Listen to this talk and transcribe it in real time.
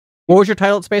What was your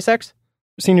title at SpaceX?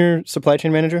 Senior supply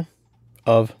chain manager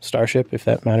of Starship, if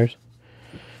that matters.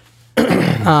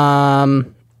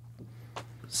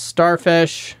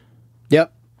 Starfish.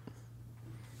 Yep.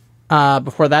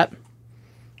 Before that?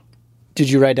 Did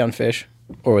you write down fish?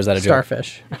 Or was that a joke?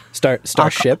 Starfish.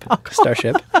 Starship.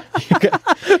 Starship.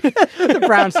 The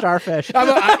brown starfish.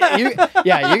 You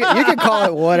can call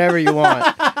it whatever you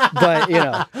want, but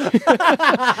yeah.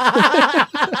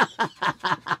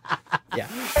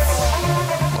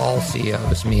 All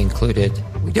CEOs, me included,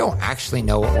 we don't actually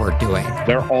know what we're doing.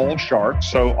 They're all sharks,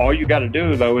 so all you got to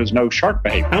do, though, is know shark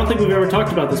behavior. I don't think we've ever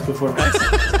talked about this before, guys.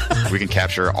 We can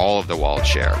capture all of the wallet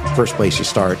share. First place you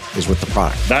start is with the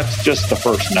product. That's just the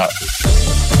first nut.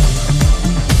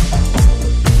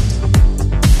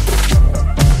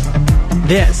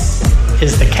 This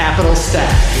is the Capital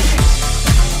Stack.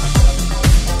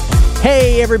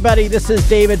 Hey everybody, this is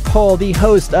David Pohl, the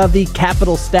host of the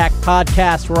Capital Stack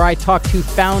podcast, where I talk to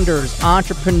founders,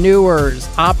 entrepreneurs,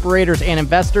 operators, and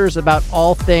investors about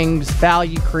all things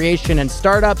value creation and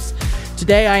startups.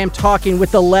 Today I am talking with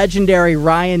the legendary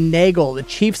Ryan Nagle, the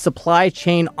Chief Supply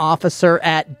Chain Officer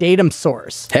at Datum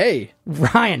Source. Hey.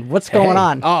 Ryan, what's going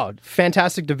on? Oh,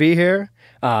 fantastic to be here.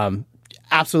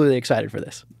 Absolutely excited for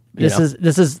this. This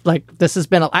has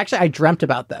been actually, I dreamt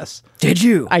about this. Did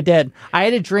you? I did. I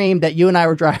had a dream that you and I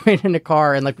were driving in a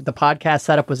car, and the podcast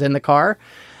setup was in the car,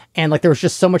 and there was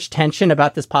just so much tension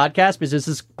about this podcast because this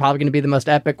is probably going to be the most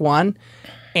epic one,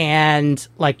 and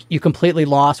you completely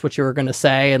lost what you were going to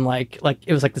say, and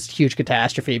it was this huge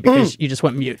catastrophe because you just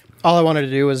went mute. All I wanted to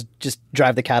do was just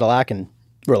drive the Cadillac and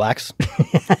relax.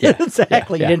 Yeah,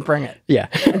 exactly. Yeah. You didn't bring it. Yeah.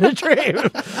 The dream.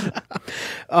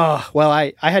 Well,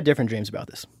 I had different dreams about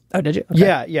this. Oh, did you?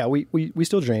 Okay. Yeah. We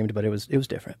still dreamed, but it was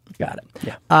different. Got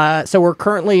it. Yeah. So we're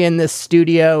currently in this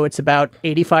studio. It's about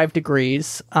 85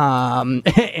 degrees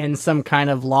in some kind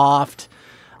of loft.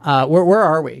 Where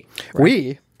are we?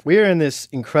 Right. We are in this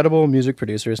incredible music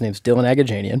producer. His name's Dylan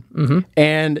Agajanian. Mm-hmm.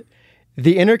 And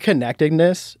the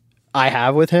interconnectedness I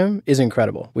have with him is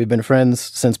incredible. We've been friends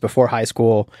since before high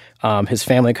school. His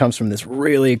family comes from this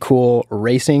really cool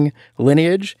racing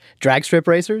lineage, drag strip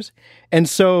racers. And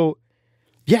so,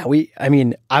 yeah,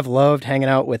 I've loved hanging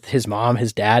out with his mom,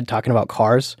 his dad, talking about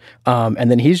cars. And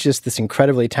then he's just this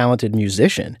incredibly talented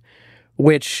musician,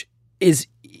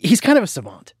 he's kind of a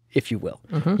savant, if you will.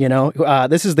 Mm-hmm.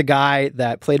 This is the guy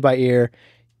that played by ear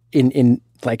in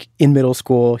middle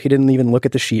school. He didn't even look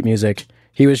at the sheet music.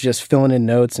 He was just filling in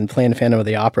notes and playing Phantom of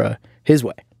the Opera his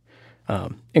way.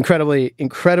 Incredibly,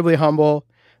 incredibly humble.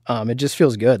 It just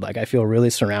feels good. I feel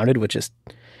really surrounded with just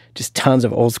tons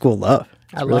of old school love.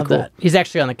 I love that. He's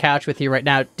actually on the couch with you right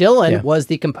now. Dylan was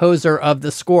the composer of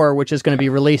the score, which is going to be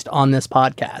released on this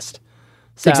podcast.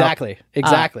 So, exactly.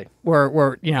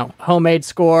 We're homemade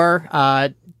score.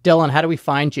 Dylan, how do we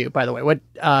find you, by the way?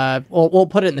 We'll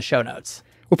put it in the show notes.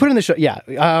 We'll put it in the show, yeah.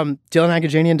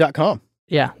 DylanAgajanian.com.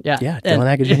 Yeah.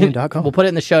 DylanAgajanian.com. We'll put it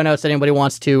in the show notes. Anybody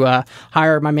wants to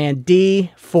hire my man D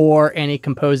for any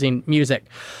composing music.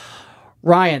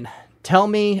 Ryan, tell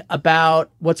me about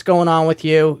what's going on with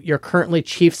you. You're currently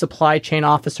Chief Supply Chain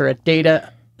Officer at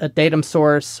Datum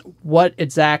Source. What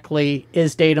exactly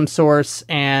is Datum Source,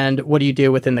 and what do you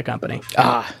do within the company?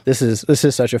 This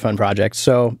is such a fun project.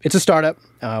 So it's a startup.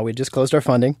 We just closed our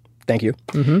funding. Thank you.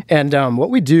 Mm-hmm. And what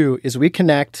we do is we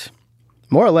connect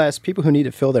more or less people who need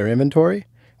to fill their inventory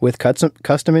with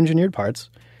custom engineered parts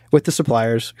with the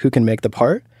suppliers who can make the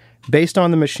part based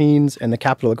on the machines and the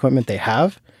capital equipment they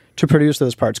have to produce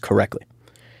those parts correctly.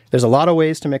 There's a lot of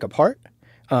ways to make a part.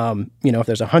 If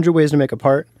there's 100 ways to make a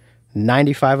part,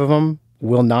 95 of them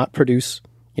will not produce,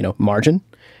 margin.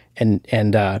 And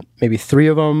maybe 3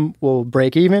 of them will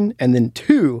break even. And then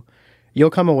 2, you'll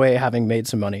come away having made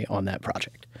some money on that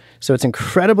project. So it's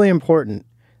incredibly important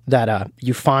that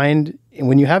you find,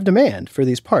 when you have demand for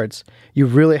these parts, you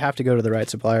really have to go to the right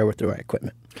supplier with the right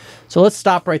equipment. So let's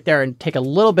stop right there and take a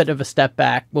little bit of a step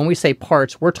back. When we say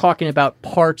parts, we're talking about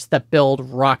parts that build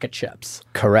rocket ships.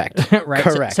 Correct. Right?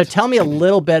 Correct. So tell me a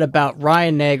little bit about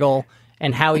Ryan Nagle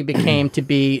and how he became to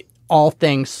be all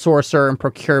things sourcer and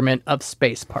procurement of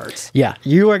space parts. Yeah,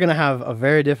 you are going to have a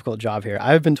very difficult job here.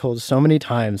 I've been told so many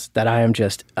times that I am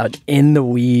just an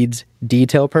in-the-weeds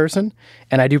detail person,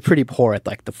 and I do pretty poor at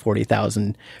the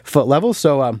 40,000 foot level.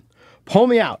 So pull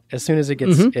me out as soon as it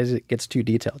gets too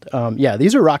detailed.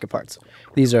 These are rocket parts.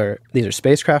 These are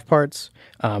spacecraft parts.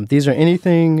 These are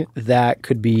anything that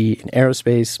could be in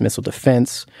aerospace, missile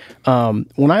defense.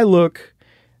 When I look,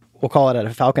 we'll call it at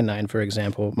a Falcon 9, for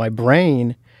example, my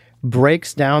brain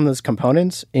breaks down those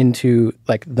components into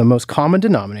the most common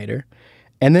denominator,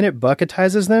 and then it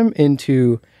bucketizes them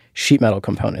into sheet metal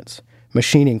components,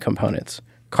 machining components,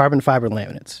 carbon fiber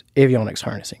laminates, avionics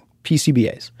harnessing,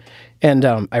 PCBAs. And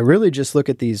I really just look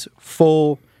at these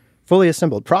fully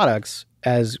assembled products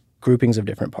as groupings of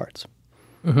different parts.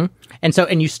 Mm-hmm.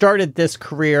 And you started this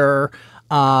career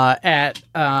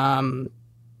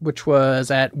which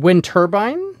was at Wind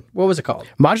Turbine. What was it called?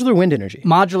 Modular Wind Energy.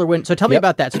 Modular Wind. So tell me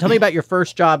about that. So tell me about your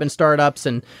first job in startups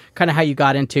and kind of how you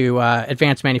got into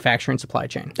advanced manufacturing supply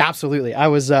chain. Absolutely. I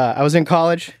was in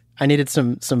college. I needed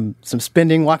some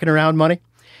spending, walking around money,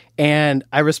 and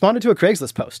I responded to a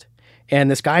Craigslist post. And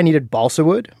this guy needed balsa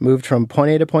wood, moved from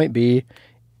point A to point B,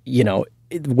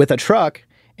 with a truck,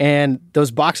 and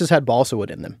those boxes had balsa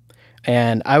wood in them.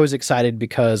 And I was excited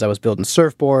because I was building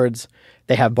surfboards.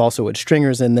 They have balsa wood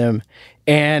stringers in them.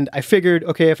 And I figured,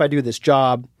 okay, if I do this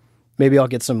job, maybe I'll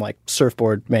get some like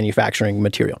surfboard manufacturing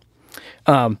material.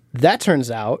 That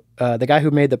turns out the guy who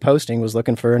made the posting was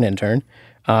looking for an intern.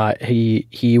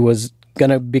 He was going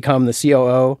to become the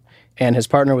COO, and his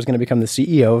partner was going to become the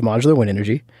CEO of Modular Wind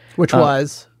Energy. Which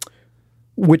was?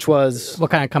 What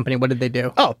kind of company? What did they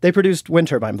do? Oh, they produced wind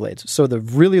turbine blades. So the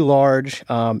really large,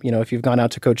 if you've gone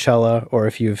out to Coachella or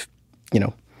if you've,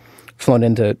 flown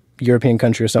into European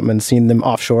country or something and seen them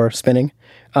offshore spinning,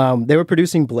 they were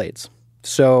producing blades.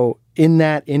 So in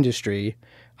that industry,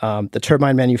 the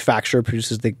turbine manufacturer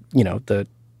produces the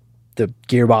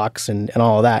gearbox and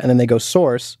all of that, and then they go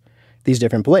source these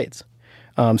different blades.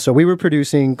 So we were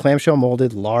producing clamshell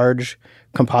molded large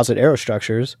composite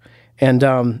aerostructures, and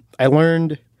I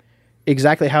learned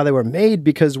exactly how they were made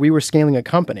because we were scaling a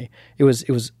company. It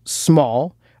was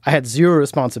small. I had zero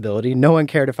responsibility. No one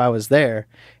cared if I was there,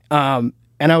 and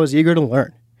I was eager to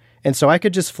learn. And so I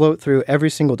could just float through every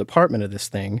single department of this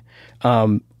thing.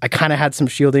 I kind of had some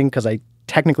shielding because I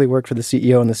technically worked for the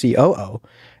CEO and the COO,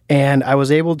 and I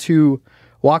was able to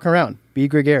walk around, be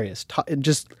gregarious,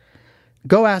 just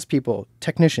go ask people,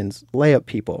 technicians, layup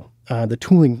people, the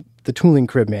tooling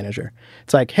crib manager.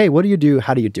 It's like, hey, what do you do?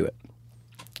 How do you do it?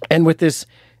 And with this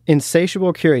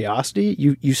insatiable curiosity,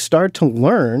 you start to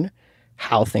learn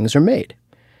how things are made.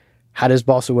 How does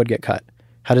balsa wood get cut?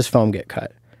 How does foam get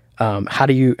cut? How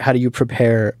do you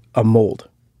prepare a mold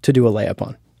to do a layup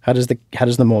on? How does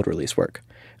the mold release work?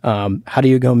 How do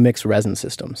you go mix resin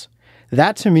systems?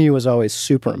 That to me was always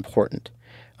super important.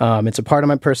 It's a part of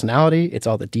my personality. It's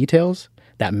all the details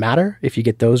that matter. If you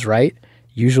get those right,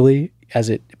 usually as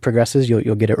it progresses,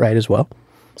 you'll get it right as well.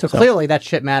 So clearly that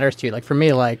shit matters to you. Like for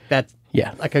me, like that's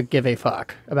I could give a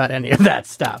fuck about any of that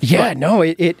stuff. Yeah, no,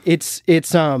 it's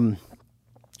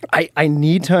I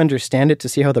need to understand it to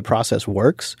see how the process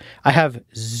works. I have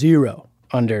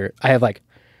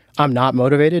I'm not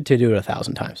motivated to do it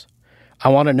 1,000 times. I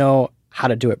want to know how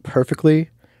to do it perfectly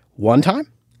one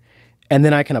time, and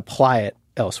then I can apply it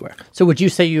elsewhere. So would you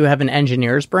say you have an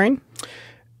engineer's brain?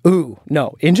 Ooh,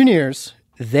 no. Engineers,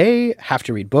 they have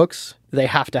to read books. They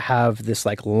have to have this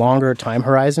like longer time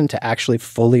horizon to actually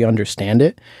fully understand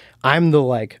it. I'm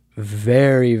the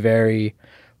very, very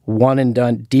one and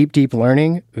done, deep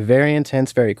learning, very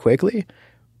intense, very quickly.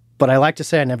 But I like to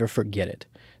say I never forget it.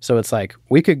 So it's like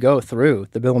we could go through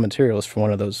the bill of materials for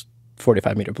one of those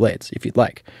 45-meter blades if you'd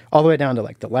like, all the way down to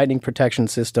like the lightning protection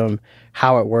system,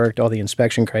 how it worked, all the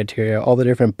inspection criteria, all the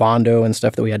different Bondo and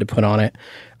stuff that we had to put on it,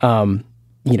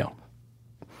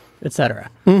 etc.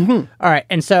 Mm-hmm. All right.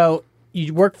 And so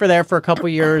you worked there for a couple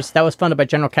of years. That was funded by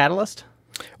General Catalyst?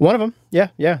 One of them. Yeah.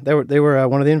 They were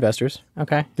one of the investors.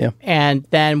 Okay. Yeah. And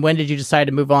then when did you decide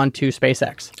to move on to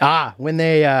SpaceX? When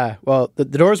they, the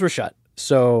doors were shut.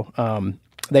 So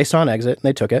they saw an exit and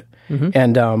they took it. Mm-hmm.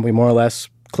 And we more or less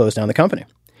closed down the company.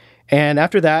 And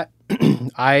after that,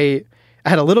 I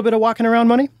had a little bit of walking around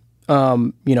money.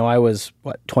 I was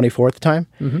 24 at the time.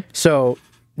 Mm-hmm. So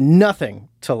nothing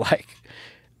to like.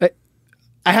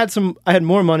 I had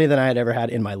more money than I had ever had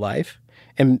in my life,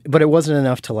 but it wasn't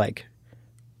enough to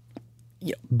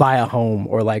buy a home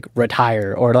or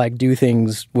retire or do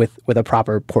things with a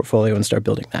proper portfolio and start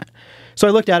building that. So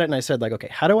I looked at it and I said okay,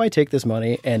 how do I take this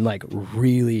money and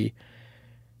really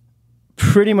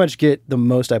pretty much get the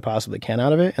most I possibly can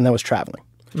out of it? And that was traveling.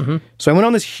 Mm-hmm. So I went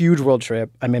on this huge world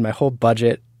trip. I made my whole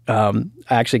budget. I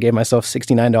actually gave myself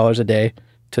 $69 a day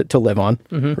to live on.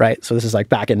 Mm-hmm. Right. So this is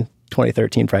back in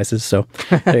 2013 prices. So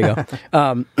there you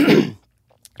go.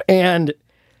 And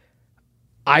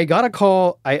I got a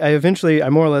call. I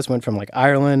more or less went from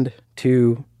Ireland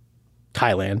to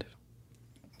Thailand,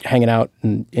 hanging out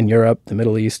in Europe, the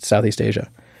Middle East, Southeast Asia.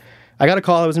 I got a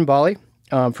call. I was in Bali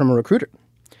from a recruiter,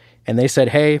 and they said,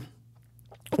 "Hey,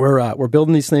 we're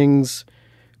building these things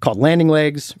called landing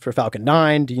legs for Falcon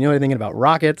 9. Do you know anything about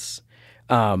rockets?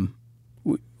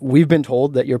 we've been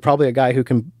told that you're probably a guy who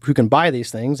can buy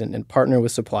these things and partner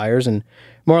with suppliers and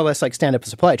more or less like stand up a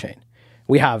supply chain.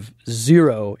 We have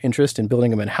zero interest in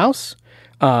building them in house.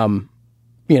 And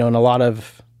a lot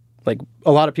of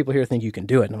people here think you can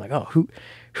do it. And I'm like, oh,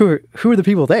 who are the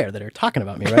people there that are talking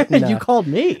about me, right? And, you called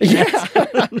me. Yeah.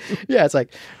 Yeah. It's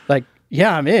like,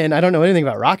 yeah, I'm in. I don't know anything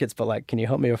about rockets, but like, can you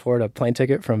help me afford a plane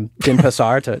ticket from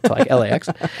Denpasar to like LAX?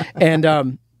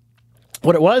 And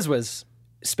what it was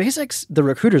SpaceX, the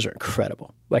recruiters are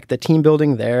incredible. Like the team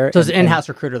building there. So it's an in-house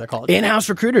recruiter, they're called. In-house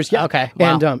recruiters, yeah. Okay.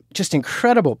 Wow. And just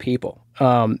incredible people.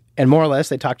 And more or less,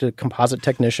 they talked to composite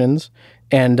technicians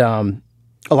and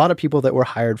a lot of people that were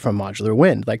hired from Modular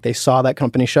Wind. Like they saw that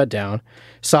company shut down,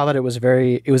 saw that it was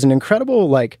an incredible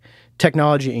like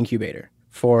technology incubator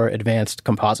for advanced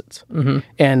composites. Mm-hmm.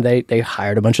 And they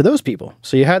hired a bunch of those people.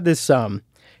 So you had this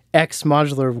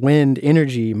ex-Modular Wind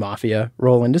energy mafia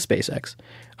roll into SpaceX.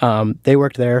 They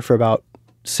worked there for about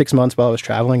 6 months while I was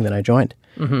traveling. Then I joined.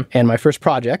 Mm-hmm. And my first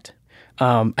project,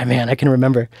 I can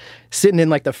remember sitting in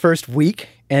like the first week.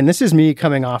 And this is me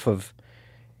coming off of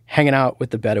hanging out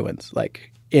with the Bedouins,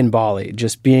 like in Bali,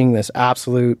 just being this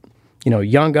absolute,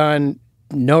 young gun,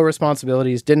 no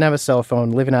responsibilities, didn't have a cell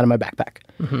phone, living out of my backpack.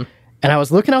 Mm-hmm. And I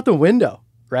was looking out the window,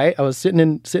 right? I was sitting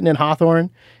in Hawthorne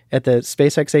at the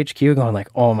SpaceX HQ going like,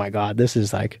 oh my God, this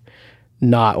is like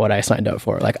not what I signed up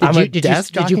for. Like I'm a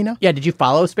desk jockey now. Yeah, did you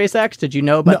follow SpaceX? Did you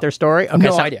know about their story? Okay,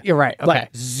 no idea. You're right. Okay.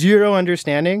 Like zero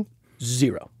understanding,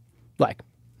 zero. Like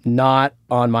not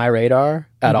on my radar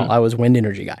at all. I was wind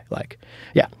energy guy. Like,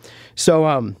 yeah. So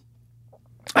I'm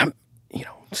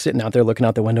sitting out there looking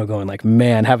out the window going like,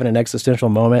 man, having an existential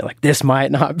moment. Like this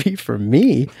might not be for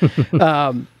me.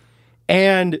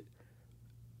 And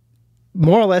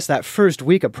more or less that first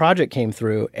week a project came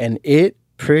through and it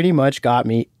pretty much got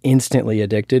me instantly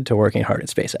addicted to working hard at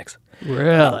SpaceX.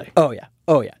 Really? Oh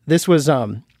yeah. This was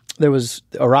there was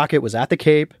a rocket was at the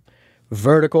Cape,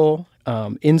 vertical,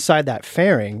 inside that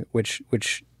fairing, which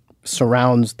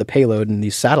surrounds the payload and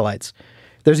these satellites.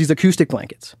 There's these acoustic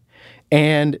blankets,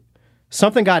 and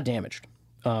something got damaged.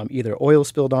 Either oil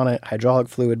spilled on it, hydraulic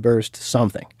fluid burst,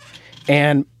 something.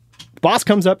 And boss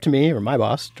comes up to me, or my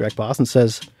boss, direct boss, and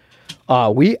says,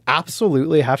 we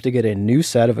absolutely have to get a new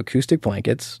set of acoustic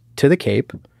blankets to the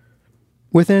Cape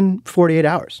within 48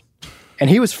 hours. And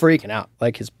he was freaking out.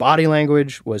 Like his body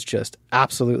language was just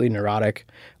absolutely neurotic.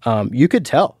 You could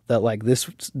tell that like this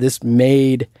was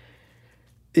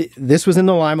in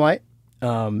the limelight.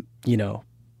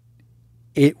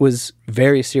 It was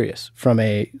very serious from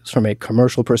a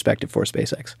commercial perspective for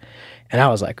SpaceX. And I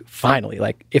was like, finally,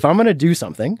 like if I'm going to do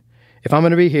something, if I'm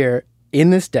going to be here in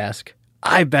this desk,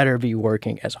 I better be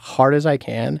working as hard as I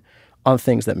can on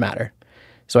things that matter.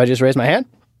 So I just raised my hand,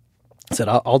 said,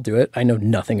 I'll do it. I know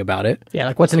nothing about it. Yeah,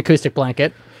 like what's an acoustic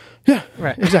blanket? Yeah,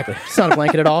 right. Exactly. It's not a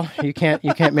blanket at all. You can't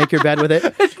make your bed with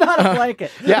it. It's not a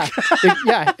blanket. Yeah,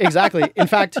 exactly. In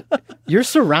fact, you're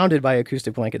surrounded by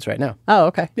acoustic blankets right now. Oh,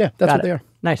 okay. Yeah, that's what they are.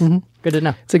 Nice. Mm-hmm. Good to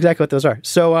know. That's exactly what those are.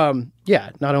 So,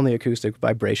 not only acoustic,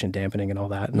 vibration dampening and all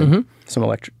that, and some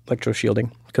electro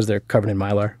shielding because they're covered in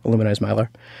mylar, aluminized mylar,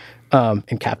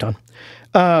 and Kapton.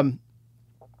 And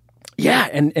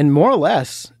more or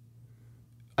less,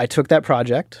 I took that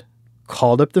project,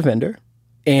 called up the vendor,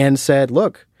 and said,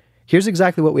 look, here's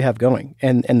exactly what we have going.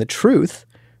 And the truth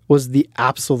was the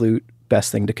absolute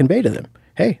best thing to convey to them.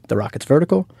 Hey, the rocket's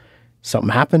vertical. Something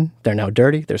happened. They're now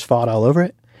dirty. There's FOD all over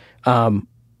it.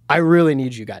 I really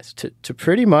need you guys to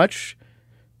pretty much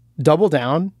double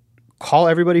down, call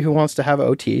everybody who wants to have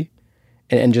OT,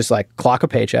 and just like clock a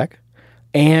paycheck.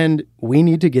 And we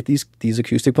need to get these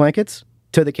acoustic blankets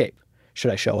to the Cape.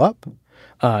 Should I show up?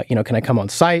 Can I come on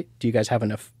site? Do you guys have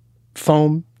enough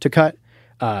foam to cut?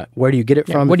 Where do you get it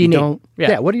from? What do you need? Don't?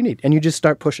 Yeah, what do you need? And you just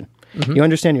start pushing. Mm-hmm. You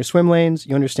understand your swim lanes.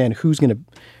 You understand who's going to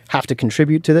have to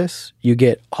contribute to this. You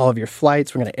get all of your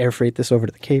flights. We're going to air freight this over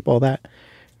to the Cape, all that.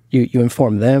 You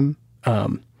inform them.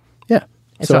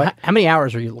 So how many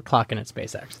hours are you clocking at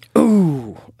SpaceX?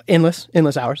 Ooh, endless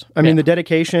hours. I mean, the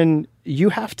dedication, you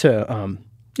have to,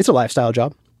 it's a lifestyle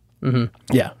job. Mm-hmm.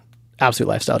 Yeah, absolute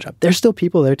lifestyle job. There's still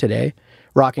people there today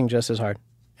rocking just as hard.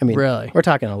 I mean, really? We're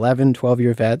talking 11,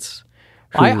 12-year vets.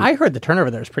 I heard the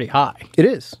turnover there is pretty high. It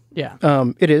is. Yeah.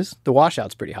 It is. The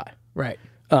washout's pretty high. Right.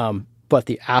 But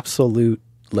the absolute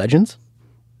legends,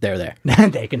 they're there.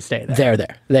 They can stay there. They're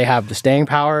there. They have the staying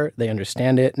power. They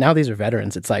understand it. Now these are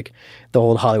veterans. It's like the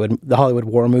old Hollywood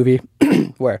war movie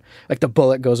where like the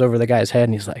bullet goes over the guy's head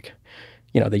and he's like,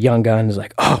 the young gun is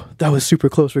like, oh, that was super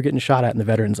close. We're getting shot at. And the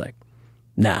veteran's like,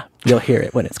 nah, you'll hear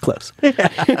it when it's close.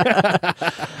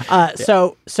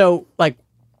 So like,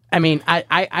 I mean,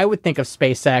 I would think of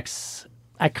SpaceX,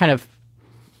 I kind of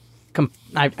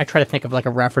I try to think of like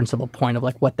a referenceable point of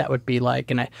like what that would be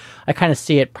like, and I kind of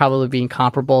see it probably being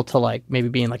comparable to like maybe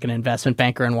being like an investment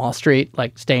banker in Wall Street,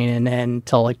 like staying in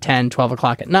until like 10, 12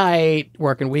 o'clock at night,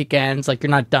 working weekends. Like you're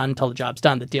not done until the job's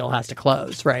done. The deal has to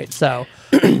close, right? So,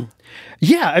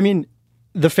 yeah, I mean,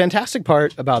 the fantastic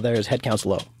part about there is headcount's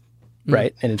low,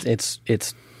 right? And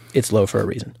it's low for a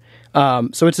reason.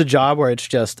 So it's a job where it's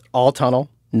just all tunnel,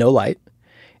 no light.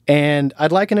 And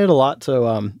I'd liken it a lot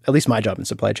to at least my job in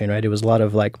supply chain, right? It was a lot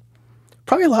of like,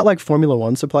 probably a lot like Formula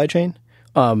One supply chain.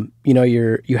 You know,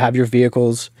 you have your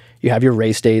vehicles, you have your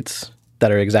race dates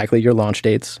that are exactly your launch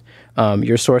dates.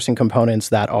 You're sourcing components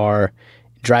that are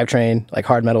drivetrain, like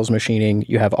hard metals machining.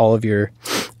 You have all of your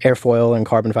airfoil and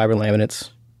carbon fiber laminates,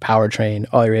 powertrain,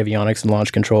 all your avionics and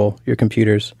launch control, your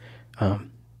computers.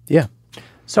 Yeah.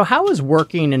 So how is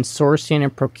working in sourcing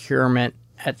and procurement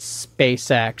at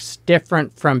SpaceX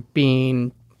different from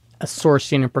being a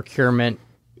sourcing and procurement,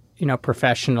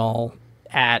 professional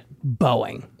at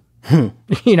Boeing,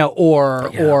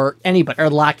 or anybody, or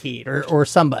Lockheed, or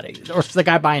somebody, or the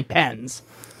guy buying pens?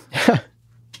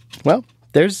 Well,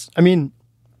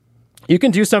 you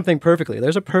can do something perfectly.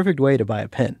 There's a perfect way to buy a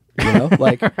pen,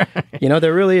 like,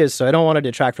 there really is. So I don't want to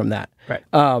detract from that. Right.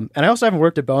 And I also haven't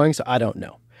worked at Boeing, so I don't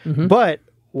know. Mm-hmm. But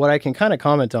what I can kind of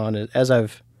comment on is, as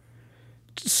I've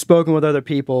spoken with other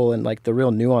people and like the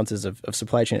real nuances of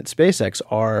supply chain at SpaceX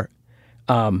are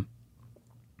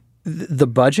the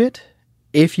budget,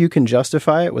 if you can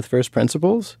justify it with first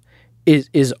principles,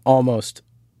 is almost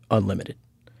unlimited.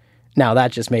 Now,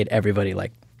 that just made everybody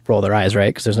like roll their eyes, right?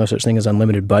 Because there's no such thing as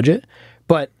unlimited budget.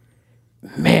 But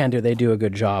man, do they do a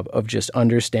good job of just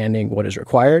understanding what is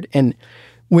required. And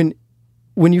when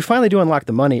you finally do unlock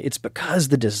the money, it's because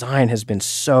the design has been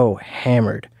so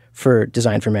hammered for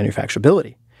design for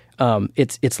manufacturability.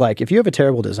 It's like if you have a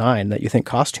terrible design that you think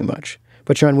costs too much,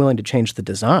 but you're unwilling to change the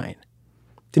design,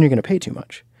 then you're going to pay too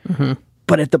much. Mm-hmm.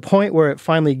 But at the point where it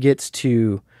finally gets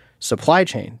to supply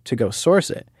chain to go source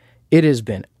it, it has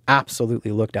been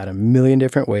absolutely looked at a million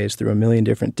different ways through a million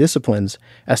different disciplines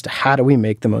as to how do we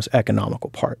make the most economical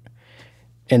part.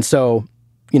 And so,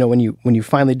 when you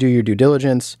finally do your due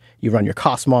diligence, you run your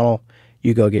cost model,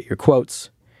 you go get your quotes,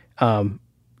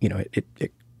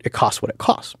 it costs what it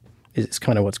costs is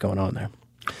kind of what's going on there.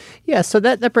 Yeah, so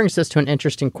that brings us to an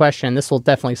interesting question. This will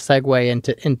definitely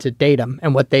segue into Datum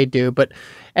and what they do. But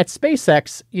at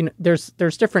SpaceX,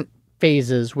 there's different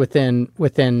phases within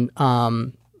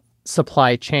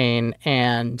supply chain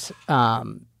and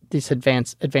these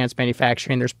advanced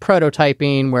manufacturing. There's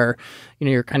prototyping where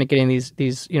you're kind of getting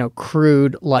these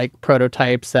crude like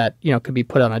prototypes that could be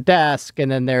put on a desk,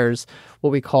 and then there's what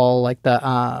we call like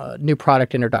the new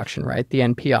product introduction, right? The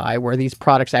NPI, where these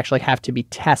products actually have to be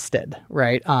tested,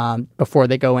 right, before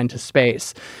they go into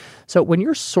space. So when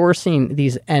you're sourcing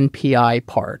these NPI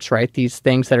parts, right, these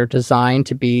things that are designed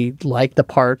to be like the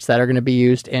parts that are going to be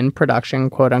used in production,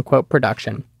 quote unquote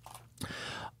production,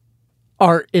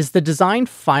 is the design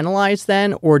finalized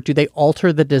then, or do they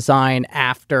alter the design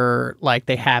after like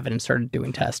they have it and started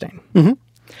doing testing?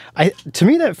 Mm-hmm. To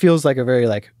me, that feels like a very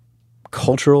like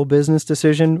cultural business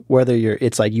decision, whether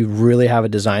it's like you really have a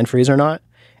design freeze or not,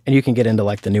 and you can get into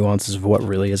like the nuances of what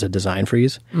really is a design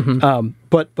freeze. Mm-hmm.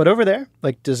 But over there,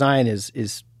 like design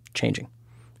is changing.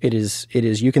 It is.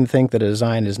 You can think that a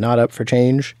design is not up for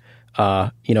change.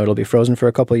 It'll be frozen for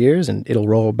a couple of years and it'll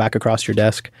roll back across your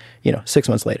desk, 6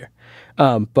 months later.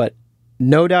 But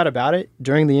no doubt about it,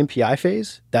 during the NPI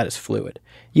phase, that is fluid.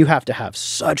 You have to have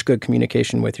such good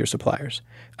communication with your suppliers.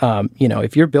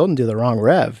 If you're building to the wrong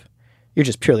rev, you're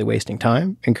just purely wasting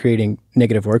time and creating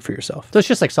negative work for yourself. So it's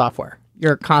just like software.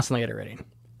 You're constantly iterating.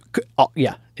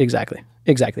 Yeah, exactly.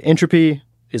 Entropy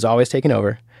is always taking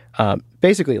over.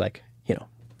 Basically, like,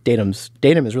 Datum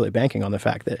is really banking on the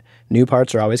fact that new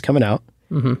parts are always coming out,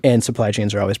 mm-hmm. and supply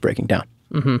chains are always breaking down.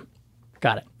 Mm-hmm.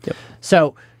 Got it. Yep.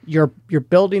 So you're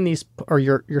building these, or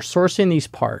you're sourcing these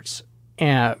parts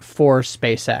for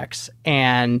SpaceX,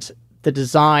 and the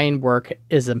design work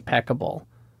is impeccable.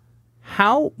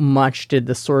 How much did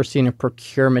the sourcing and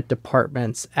procurement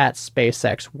departments at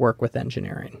SpaceX work with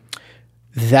engineering?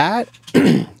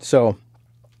 So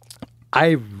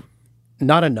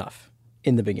not enough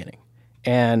in the beginning.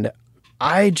 And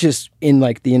I just, in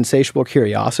like the insatiable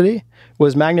curiosity,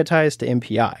 was magnetized to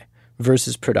NPI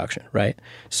versus production, right?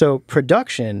 So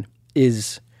production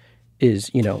is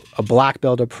a black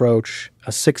belt approach,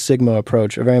 a Six Sigma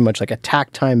approach, or very much like a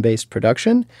tack time-based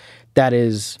production that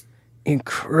is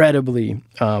incredibly,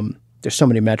 there's so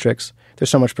many metrics, there's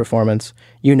so much performance,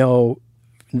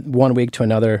 1 week to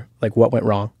another, like what went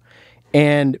wrong.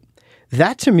 And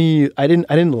that to me, I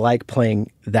didn't like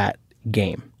playing that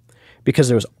game because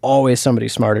there was always somebody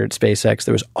smarter at SpaceX.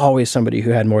 There was always somebody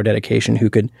who had more dedication, who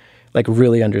could like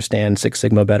really understand Six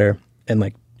Sigma better and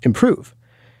like improve.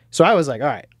 So I was like, all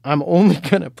right, I'm only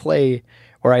going to play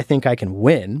where I think I can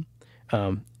win.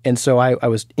 And so I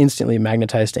was instantly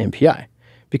magnetized to MPI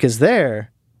because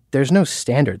there's no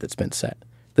standard that's been set.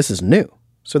 This is new.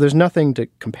 So there's nothing to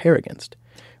compare against,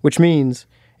 which means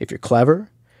if you're clever,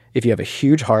 if you have a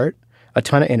huge heart, a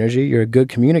ton of energy, you're a good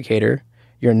communicator,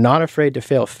 you're not afraid to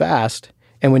fail fast.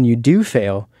 And when you do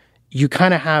fail, you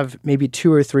kind of have maybe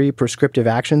 2 or 3 prescriptive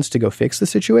actions to go fix the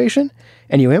situation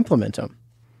and you implement them.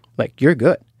 Like you're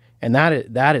good. And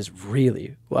that is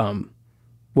really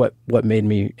what made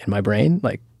me in my brain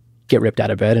like get ripped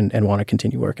out of bed and want to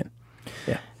continue working.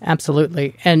 Yeah,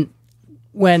 absolutely. And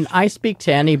when I speak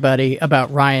to anybody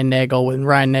about Ryan Nagle, when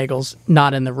Ryan Nagle's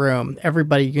not in the room,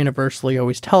 everybody universally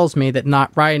always tells me that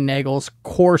not Ryan Nagle's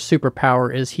core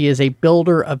superpower is he is a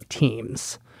builder of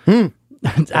teams. I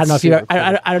don't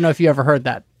know if you ever heard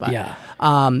that, but yeah.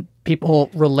 People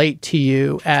relate to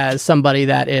you as somebody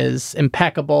that is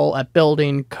impeccable at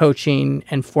building, coaching,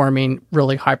 and forming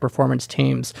really high performance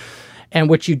teams. And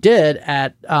what you did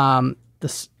at the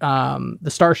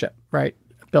Starship, right?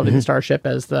 Building the Starship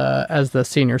as the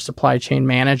senior supply chain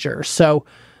manager. So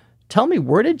tell me,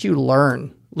 where did you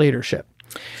learn leadership?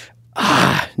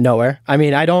 Nowhere. I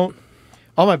mean, I don't,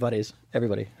 all my buddies,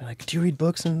 everybody, are like, do you read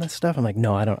books and that stuff? I'm like,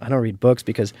 no, I don't read books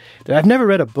because I've never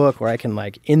read a book where I can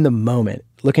like in the moment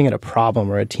looking at a problem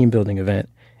or a team building event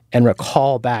and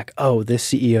recall back, oh, this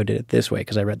CEO did it this way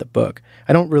because I read the book.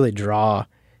 I don't really draw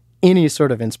any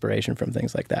sort of inspiration from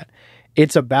things like that.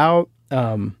 It's about,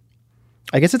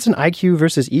 I guess it's an IQ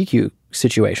versus EQ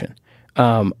situation.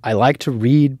 I like to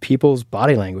read people's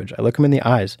body language. I look them in the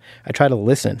eyes. I try to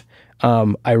listen.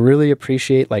 I really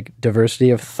appreciate like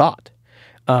diversity of thought.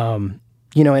 And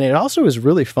it also is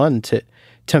really fun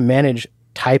to manage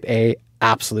type A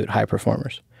absolute high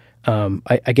performers.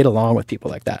 I get along with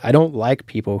people like that. I don't like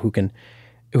people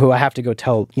who I have to go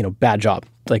tell, bad job.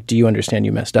 Like, do you understand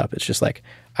you messed up? It's just like,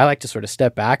 I like to sort of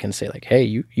step back and say like, hey,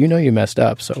 you know you messed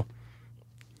up. So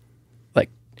like,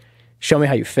 show me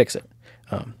how you fix it.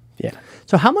 Yeah.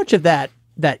 So how much of that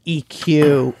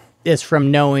EQ is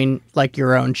from knowing like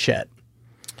your own shit?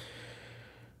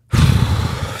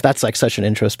 That's like such an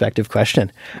introspective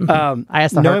question. I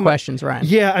asked the hard questions, Ryan.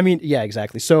 Yeah,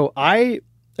 exactly. So a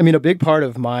big part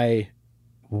of my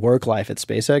work life at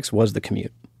SpaceX was the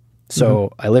commute.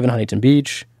 So I live in Huntington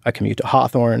Beach. I commute to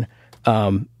Hawthorne.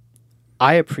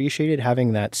 I appreciated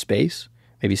having that space,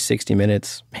 maybe 60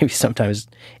 minutes, maybe sometimes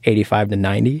 85 to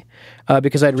 90,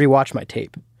 because I'd rewatch my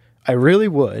tape. I really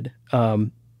would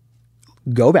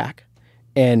go back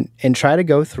and try to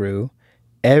go through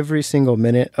every single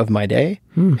minute of my day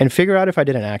and figure out if I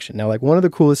did an action. Now, like one of the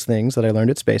coolest things that I learned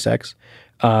at SpaceX,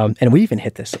 and we even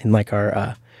hit this in like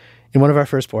our in one of our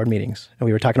first board meetings, and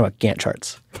we were talking about Gantt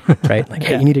charts, right? Like,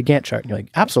 hey, you need a Gantt chart. And you're like,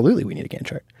 absolutely, we need a Gantt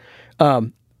chart.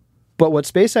 But what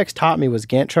SpaceX taught me was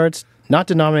Gantt charts not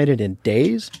denominated in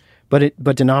days,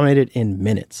 but denominated in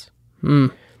minutes.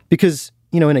 Because,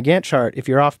 in a Gantt chart, if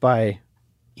you're off by,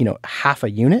 half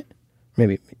a unit,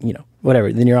 maybe,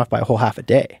 whatever, then you're off by a whole half a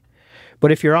day.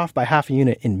 But if you're off by half a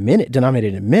unit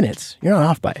denominated in minutes, you're not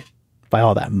off by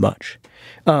all that much.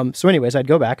 So anyways, I'd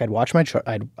go back, I'd watch my chart,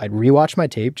 I'd rewatch my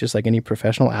tape just like any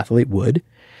professional athlete would.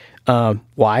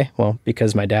 Why? Well,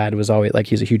 because my dad was always like,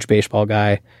 he's a huge baseball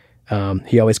guy.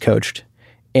 He always coached,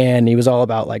 and he was all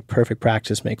about like perfect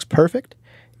practice makes perfect,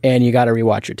 and you got to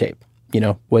rewatch your tape.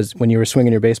 Was when you were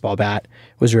swinging your baseball bat,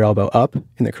 was your elbow up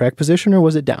in the correct position or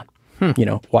was it down?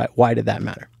 Why did that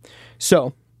matter?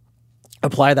 So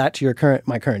apply that to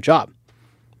my current job.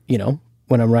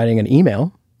 When I'm writing an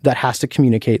email that has to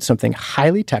communicate something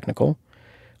highly technical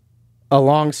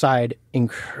alongside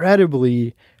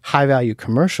incredibly high value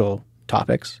commercial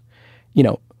topics,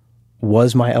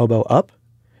 was my elbow up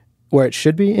where it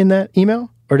should be in that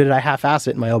email, or did I half-ass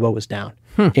it and my elbow was down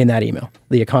in that email?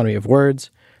 The economy of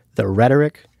words, the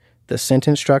rhetoric, the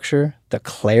sentence structure, the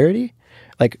clarity,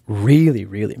 like really,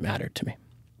 really mattered to me.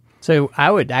 So I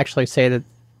would actually say that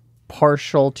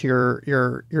partial to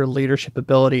your leadership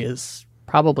ability is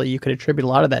probably you could attribute a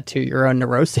lot of that to your own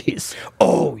neuroses.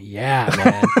 Oh yeah,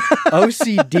 man.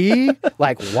 OCD,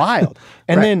 like wild.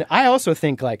 And then I also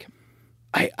think like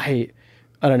I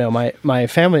don't know, my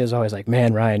family is always like,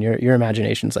 man, Ryan, your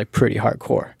imagination's like pretty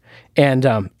hardcore. And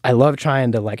I love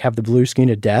trying to like have the blue screen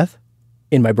of death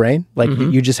in my brain. Like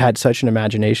you just had such an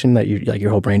imagination that your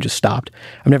whole brain just stopped.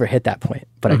 I've never hit that point,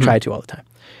 but I try to all the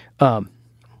time.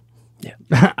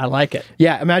 Yeah. I like it.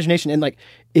 Yeah, imagination. And like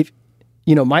if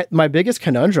my biggest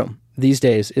conundrum these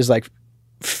days is like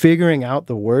figuring out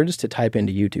the words to type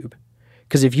into YouTube.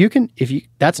 Because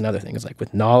that's another thing, is like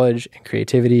with knowledge and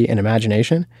creativity and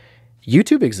imagination,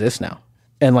 YouTube exists now.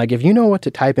 And like, if you know what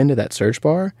to type into that search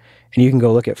bar, and you can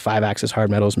go look at 5-axis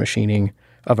hard metals machining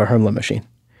of a Hermle machine,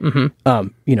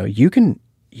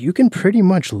 you can pretty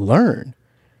much learn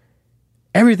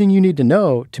everything you need to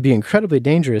know to be incredibly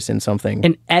dangerous in something.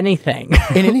 In anything.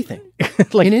 In anything.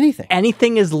 Like, in anything.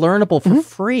 Anything is learnable for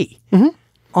free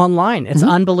online. It's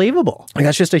unbelievable. Like,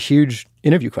 that's just a huge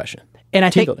interview question. And I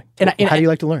think, how do you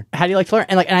like to learn? How do you like to learn?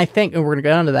 And I think, and we're going to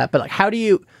go into that, but like, how do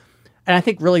you? And I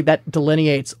think really that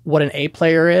delineates what an A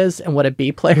player is and what a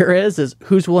B player is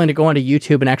who's willing to go onto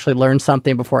YouTube and actually learn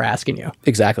something before asking you.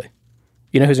 Exactly.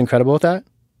 You know who's incredible at that?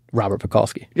 Robert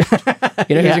Pekulski.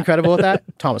 You know who's incredible at that?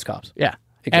 Thomas Cobbs. Yeah,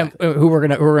 exactly. And who we're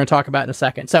gonna talk about in a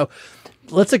second. So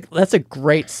that's a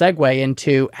great segue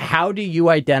into how do you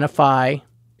identify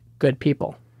good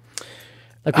people?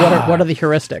 Like what are the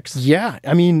heuristics? Yeah,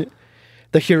 I mean,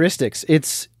 the heuristics.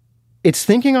 It's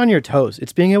thinking on your toes.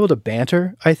 It's being able to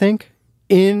banter, I think,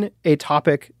 in a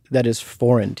topic that is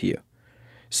foreign to you.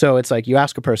 So it's like you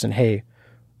ask a person, hey,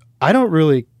 I don't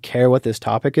really care what this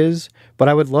topic is, but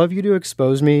I would love you to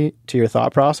expose me to your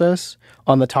thought process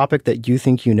on the topic that you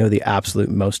think you know the absolute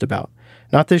most about.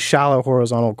 Not this shallow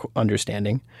horizontal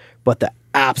understanding, but the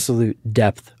absolute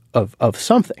depth of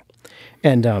something.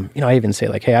 And, I even say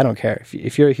like, hey, I don't care.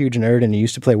 If you're a huge nerd and you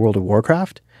used to play World of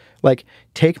Warcraft, like,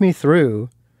 take me through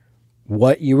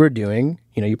what you were doing.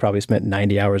 You probably spent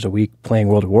 90 hours a week playing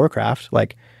World of Warcraft.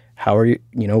 Like, how are you,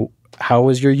 how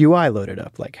was your UI loaded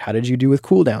up? Like, how did you do with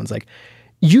cooldowns? Like,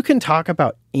 you can talk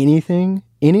about anything,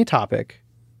 any topic.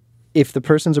 If the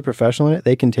person's a professional in it,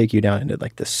 they can take you down into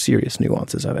like the serious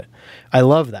nuances of it. I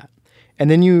love that. And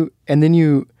then you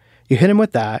hit them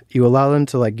with that. You allow them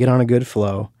to like get on a good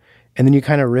flow, and then you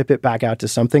kind of rip it back out to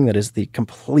something that is the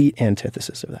complete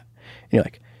antithesis of that. And you're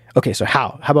like, okay, so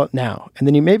how about now? And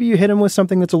then you hit them with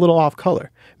something that's a little off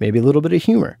color, maybe a little bit of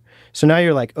humor. So now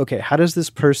you're like, okay, how does this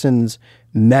person's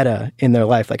meta in their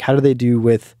life, like how do they do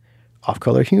with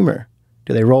off-color humor?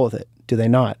 Do they roll with it? Do they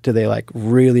not? Do they like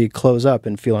really close up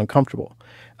and feel uncomfortable?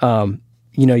 You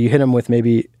hit them with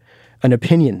maybe an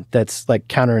opinion that's like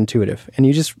counterintuitive, and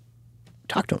you just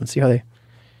talk to them and see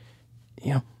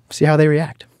how they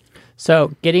react.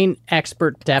 So getting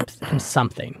expert depth in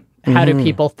something. How do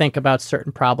people think about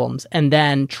certain problems? And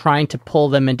then trying to pull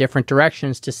them in different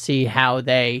directions to see how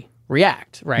they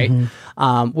react, right?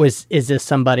 Is this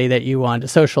somebody that you want to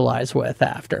socialize with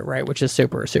after, right? Which is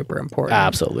super, super important.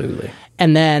 Absolutely.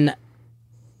 And then,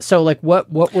 so like, what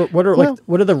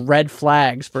are the red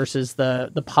flags versus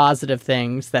the positive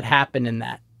things that happen in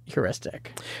that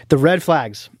heuristic? The red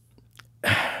flags.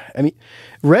 I mean,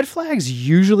 red flags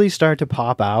usually start to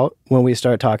pop out when we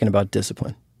start talking about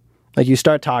discipline. Like, you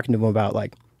start talking to them about,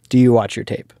 like, do you watch your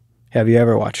tape? Have you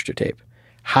ever watched your tape?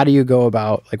 How do you go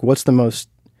about, like, what's the most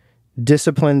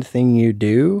disciplined thing you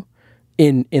do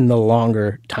in the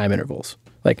longer time intervals?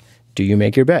 Like, do you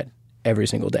make your bed every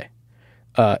single day?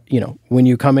 When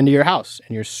you come into your house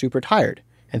and you're super tired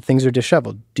and things are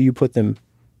disheveled, do you put them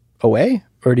away,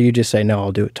 or do you just say, no,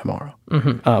 I'll do it tomorrow?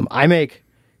 I make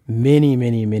many,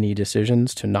 many, many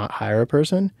decisions to not hire a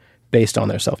person based on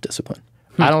their self-discipline.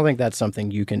 I don't think that's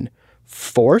something you can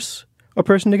force a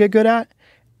person to get good at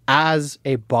as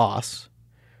a boss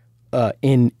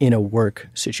in a work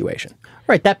situation.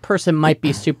 Right. That person might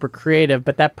be super creative,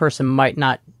 but that person might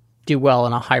not do well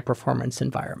in a high performance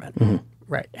environment.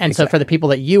 Right. And so for the people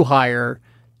that you hire,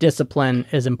 discipline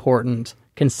is important.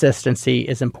 Consistency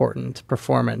is important.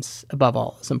 Performance, above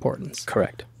all, is important.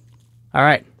 Correct. All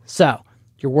right. So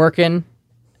you're working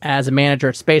as a manager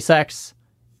at SpaceX,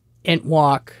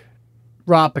 IntWalk,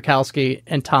 Rob Pekulski,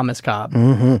 and Thomas Cobb.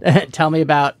 Tell me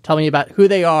about who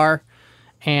they are,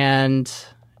 and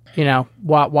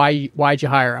why'd you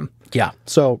hire them? Yeah.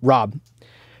 So Rob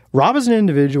is an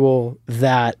individual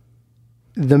that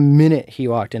the minute he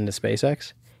walked into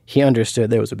SpaceX, he understood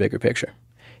there was a bigger picture.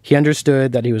 He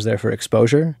understood that he was there for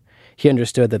exposure. He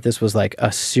understood that this was like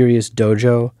a serious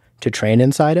dojo to train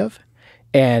inside of,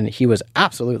 and he was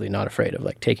absolutely not afraid of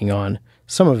like taking on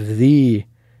some of the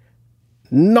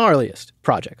gnarliest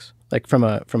projects, like from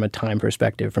a time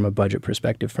perspective, from a budget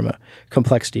perspective, from a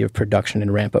complexity of production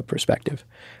and ramp up perspective.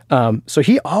 So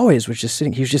he always was just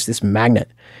sitting. He was just this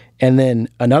magnet. And then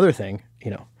another thing,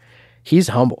 he's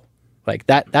humble. Like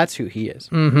that's who he is.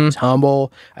 He's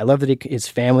humble. I love that his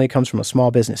family comes from a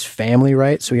small business family,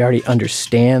 right? So he already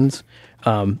understands,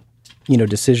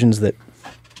 decisions that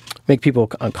make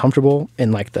people uncomfortable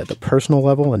in like the personal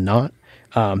level and not.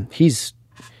 He's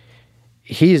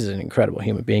an incredible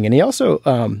human being. And he also,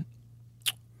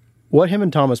 what him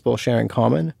and Thomas both share in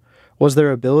common was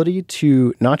their ability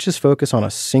to not just focus on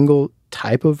a single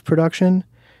type of production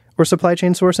or supply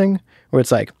chain sourcing, where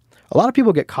it's like a lot of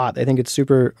people get caught. They think it's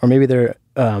super, or maybe they're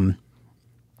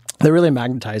really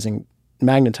magnetized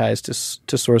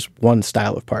to source one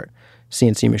style of part,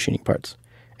 CNC machining parts,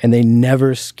 and they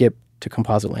never skip to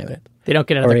composite laminate. They don't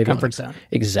get out of their comfort zone.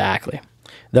 Exactly.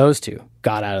 Those two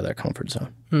got out of their comfort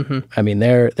zone. Mm-hmm. I mean,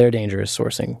 their danger is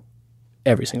sourcing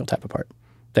every single type of part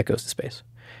that goes to space.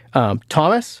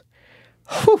 Thomas,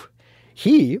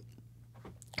 he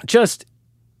just,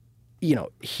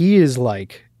 he is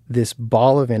like this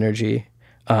ball of energy.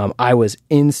 I was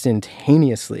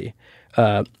instantaneously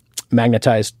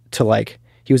magnetized to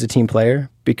he was a team player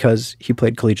because he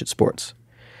played collegiate sports.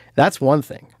 That's one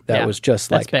thing that was just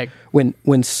big.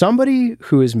 When somebody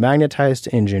who is magnetized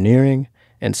to engineering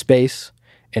and space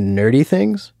and nerdy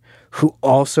things, who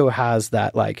also has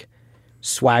that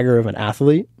swagger of an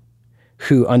athlete,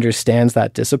 who understands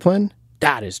that discipline,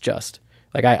 that is just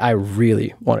I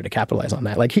really wanted to capitalize on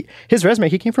that. His resume,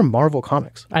 he came from Marvel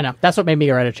Comics. I know. That's what made me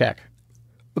write a check.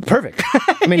 Perfect.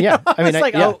 I mean, yeah. I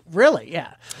mean, oh, really?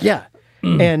 Yeah. Yeah.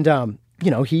 And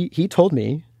he told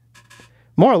me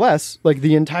more or less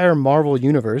the entire Marvel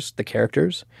universe, the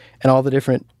characters, and all the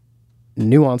different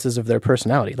nuances of their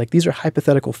personality. These are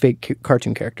hypothetical fake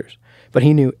cartoon characters, but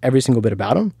he knew every single bit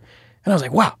about them. And I was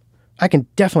like, wow, I can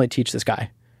definitely teach this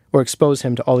guy or expose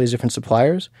him to all these different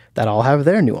suppliers that all have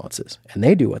their nuances and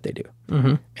they do what they do.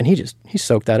 Mm-hmm. And he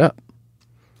soaked that up.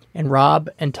 And Rob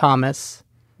and Thomas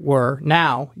were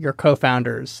now your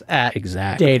co-founders at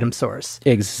Datum Source.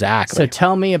 Exactly. So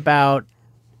tell me about,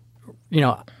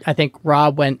 I think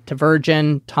Rob went to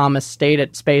Virgin, Thomas stayed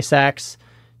at SpaceX.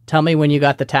 Tell me when you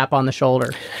got the tap on the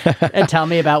shoulder, and tell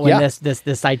me about when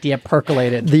this idea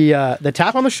percolated. The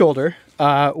tap on the shoulder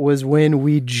was when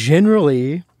we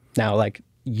generally, now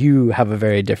you have a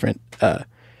very different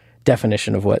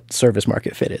definition of what service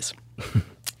market fit is.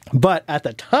 But at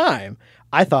the time,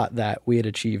 I thought that we had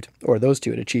achieved, or those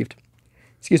two had achieved,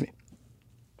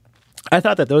 I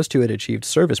thought that those two had achieved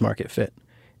service market fit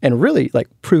and really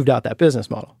proved out that business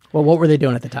model. Well, what were they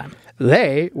doing at the time?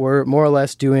 They were more or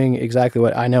less doing exactly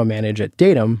what I now manage at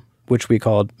Datum, which we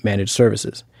called managed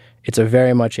services. It's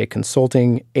very much a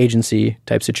consulting agency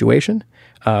type situation.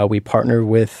 We partner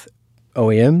with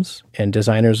OEMs and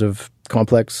designers of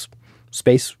complex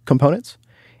space components,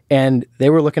 and they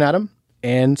were looking at them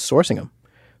and sourcing them,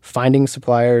 finding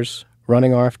suppliers,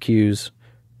 running RFQs,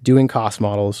 doing cost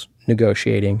models,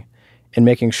 negotiating, and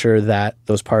making sure that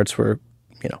those parts were,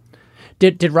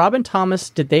 Did Rob and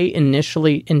Thomas, did they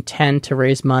initially intend to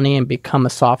raise money and become a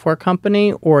software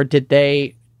company, or did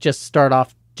they just start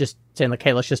off just saying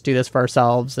hey, let's just do this for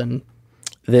ourselves? And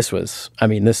this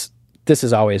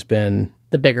has always been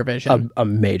the bigger vision, a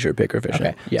major bigger vision.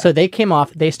 Okay. Yeah. So they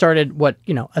started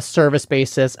a service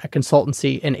basis, a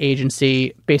consultancy, an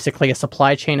agency, basically a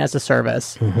supply chain as a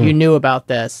service. Mm-hmm. You knew about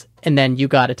this, and then you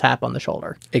got a tap on the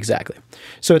shoulder. Exactly.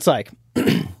 So it's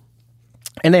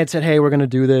and they had said, hey, we're going to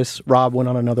do this. Rob went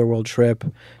on another world trip.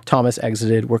 Thomas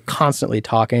exited. We're constantly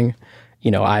talking.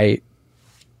 I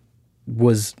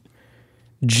was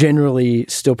generally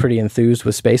still pretty enthused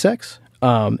with SpaceX.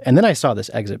 And then I saw this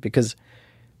exit because,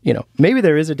 maybe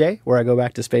there is a day where I go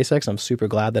back to SpaceX. I'm super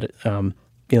glad that,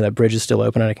 that bridge is still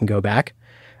open and I can go back.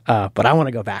 But I want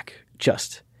to go back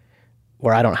just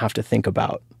where I don't have to think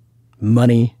about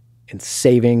money and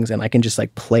savings, and I can just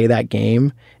play that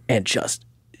game and just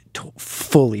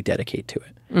fully dedicate to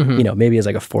it. Mm-hmm. Maybe as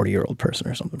a 40-year-old person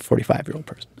or something, 45-year-old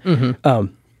person.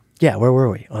 Mm-hmm. Where were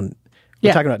we on?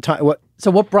 We're talking about time. What?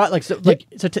 So what brought they're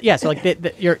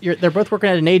both working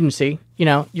at an agency.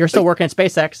 You're still working at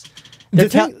SpaceX. They're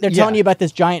telling you about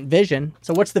this giant vision.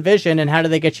 So what's the vision, and how do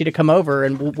they get you to come over,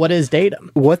 and what is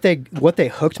Datum? What they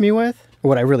hooked me with, or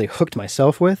what I really hooked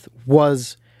myself with,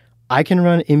 was I can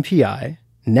run MPI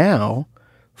now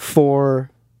or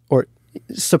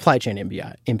supply chain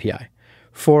MPI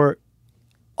for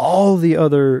all the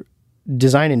other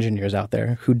design engineers out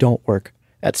there who don't work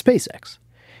at SpaceX.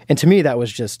 And to me, that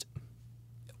was just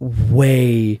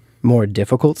way more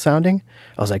difficult sounding.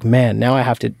 I was like, man, now I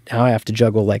have to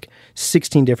juggle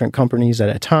 16 different companies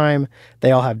at a time.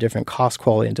 They all have different cost,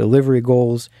 quality, and delivery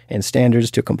goals and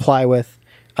standards to comply with.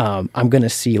 I'm going to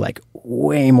see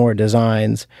way more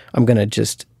designs. I'm going to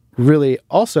just really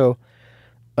also,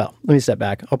 well, let me step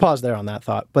back. I'll pause there on that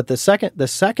thought. But the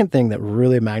second thing that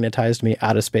really magnetized me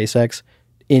out of SpaceX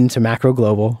into Macro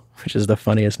Global, which is the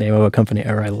funniest name of a company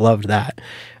ever. I loved that.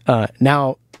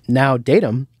 Now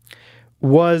Datum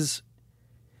was,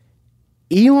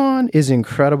 Elon is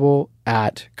incredible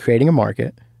at creating a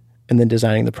market and then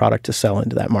designing the product to sell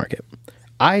into that market.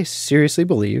 I seriously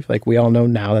believe, like we all know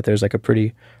now, that there's like a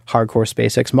pretty hardcore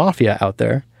SpaceX mafia out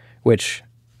there, which,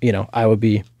 I would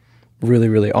be really,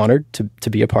 really honored to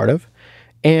be a part of.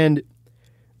 And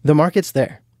the market's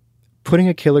there. Putting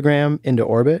a kilogram into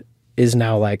orbit is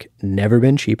now like never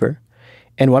been cheaper.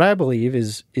 And what I believe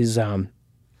is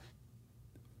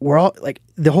we're all like,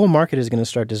 the whole market is going to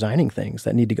start designing things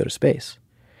that need to go to space.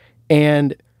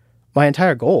 And my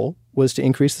entire goal was to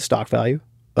increase the stock value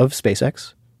of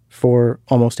SpaceX for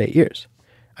almost 8 years.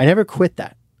 I never quit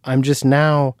that. I'm just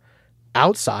now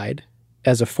outside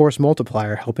as a force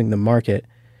multiplier, helping the market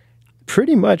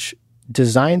pretty much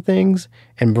design things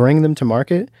and bring them to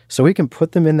market so we can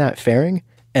put them in that fairing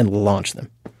and launch them.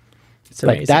 It's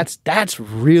amazing. Like that's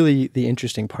really the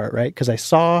interesting part, right? Because I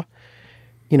saw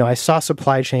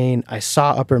supply chain, I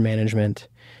saw upper management,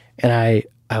 and I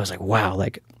was like, wow,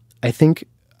 like I think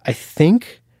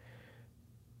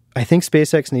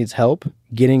SpaceX needs help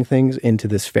getting things into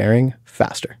this fairing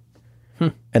faster.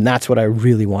 And that's what I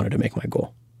really wanted to make my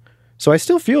goal. So I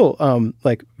still feel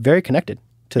like very connected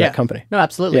to that company. No,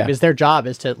 absolutely. Because their job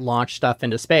is to launch stuff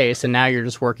into space, and now you're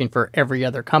just working for every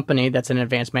other company that's in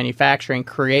advanced manufacturing,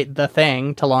 create the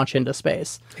thing to launch into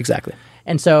space. Exactly.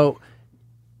 And so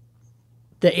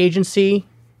the agency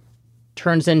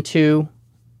turns into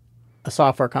a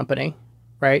software company,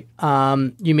 right?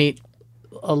 You meet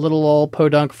a little old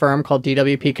podunk firm called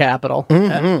DWP Capital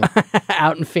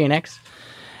out in Phoenix,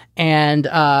 and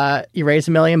you raise $1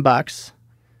 million,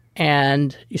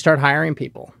 and you start hiring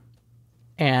people.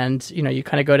 And, you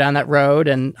kind of go down that road,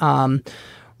 and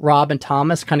Rob and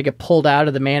Thomas kind of get pulled out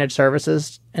of the managed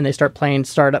services, and they start playing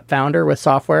startup founder with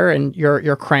software, and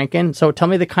you're cranking. So tell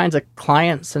me the kinds of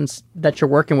clients that you're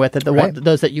working with,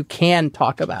 those that you can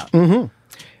talk about.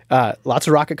 Lots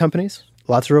of rocket companies,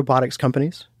 lots of robotics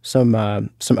companies, some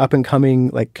up and coming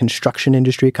like construction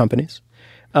industry companies.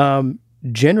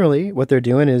 Generally, what they're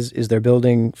doing is they're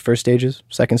building first stages,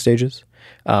 second stages,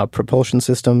 propulsion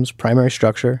systems, primary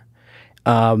structure.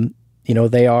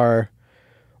 They are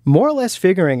more or less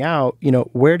figuring out,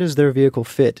 where does their vehicle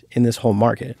fit in this whole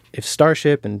market? If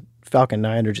Starship and Falcon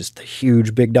 9 are just the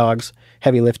huge big dogs,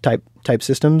 heavy lift type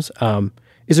systems,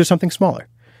 is there something smaller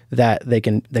that they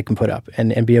can put up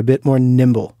and be a bit more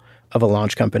nimble of a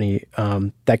launch company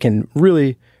that can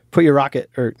really put your rocket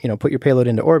or put your payload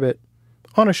into orbit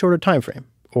on a shorter time frame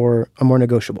or a more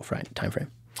negotiable time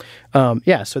frame.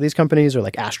 So these companies are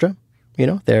like Astra.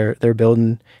 They're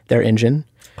building their engine.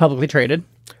 Publicly traded.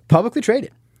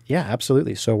 Yeah,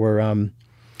 absolutely. So we're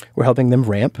helping them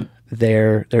ramp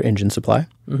their engine supply.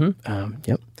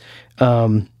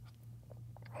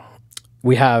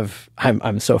 We have.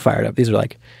 I'm so fired up. These are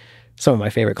like some of my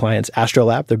favorite clients.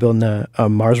 Astrolab. They're building a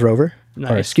Mars rover.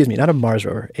 Nice. Or excuse me, not a Mars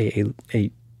rover.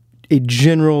 A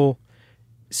general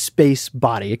space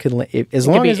body. It could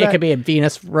be a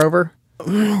Venus rover.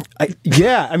 I'm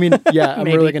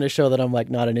really going to show that I'm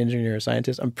like not an engineer or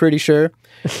scientist. I'm pretty sure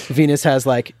Venus has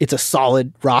it's a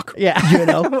solid rock. Yeah,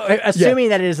 assuming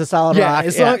that it is a solid rock.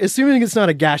 Assuming it's not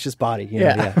a gaseous body.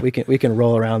 We can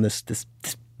roll around this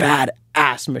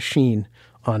badass machine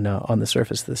on the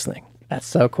surface of this thing. That's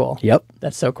so cool. Yep,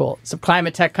 that's so cool. Some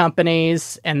climate tech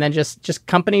companies, and then just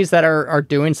companies that are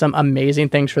doing some amazing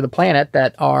things for the planet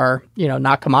that are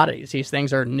not commodities. These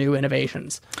things are new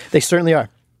innovations. They certainly are.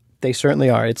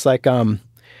 It's like, and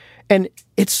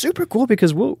it's super cool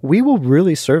because we will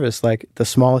really service like the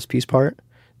smallest piece part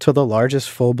to the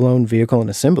largest full-blown vehicle and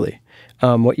assembly.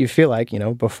 What you feel like,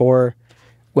 before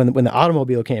when the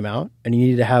automobile came out and you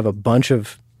needed to have a bunch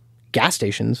of gas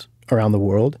stations around the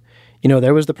world,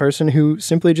 there was the person who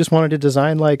simply just wanted to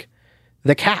design like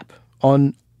the cap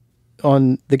on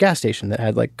the gas station that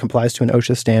had like complies to an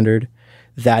OSHA standard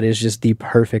that is just the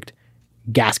perfect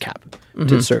gas cap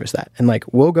to service that. And like,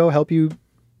 we'll go help you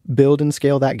build and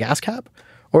scale that gas cap.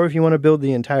 Or if you want to build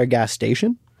the entire gas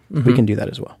station, we can do that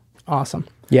as well. Awesome.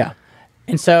 Yeah.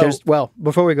 And so,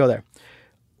 before we go there,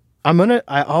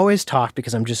 I always talk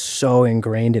because I'm just so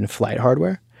ingrained in flight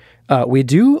hardware. We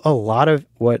do a lot of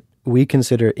what we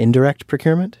consider indirect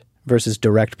procurement versus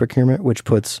direct procurement, which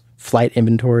puts flight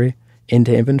inventory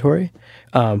into inventory.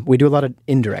 We do a lot of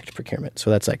indirect procurement. So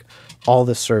that's like all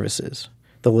the services,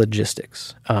 the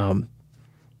logistics. You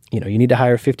need to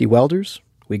hire 50 welders.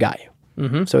 We got you.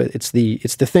 So it's the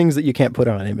things that you can't put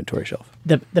on an inventory shelf.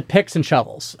 The picks and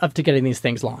shovels up to getting these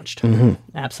things launched.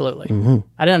 Absolutely.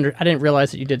 I didn't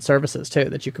realize that you did services too.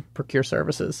 That you could procure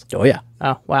services. Oh yeah.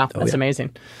 Oh wow, that's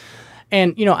amazing.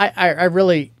 And I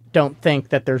really don't think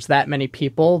that there's that many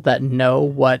people that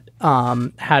know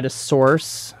how to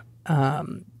source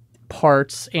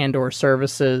parts and or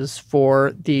services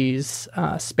for these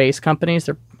space companies.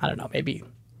 They're, I don't know, maybe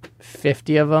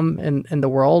 50 of them in the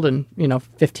world, and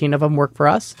 15 of them work for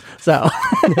us. So,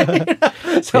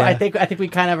 I think we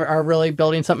kind of are really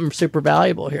building something super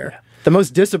valuable here. The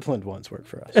most disciplined ones work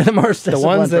for us. The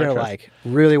ones that are like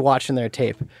really watching their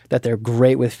tape, that they're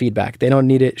great with feedback. They don't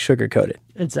need it sugar coated.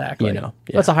 Exactly.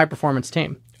 That's a high performance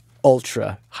team.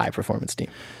 Ultra high performance team.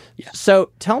 Yeah.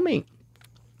 So tell me,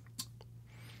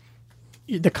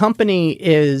 the company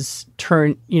is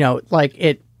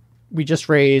we just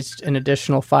raised an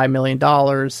additional $5 million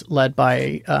led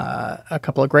by a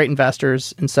couple of great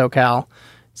investors in SoCal,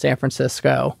 San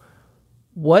Francisco.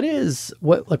 What is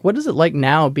it like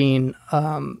now being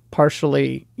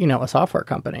partially, a software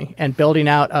company and building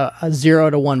out a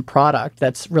 0 to 1 product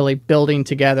that's really building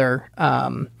together,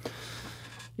 a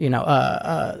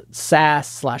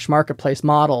SaaS / marketplace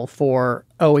model for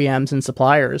OEMs and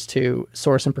suppliers to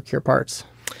source and procure parts?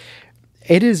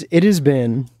 It has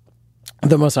been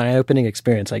the most eye-opening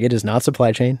experience. Like, it is not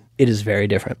supply chain. It is very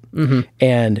different. Mm-hmm.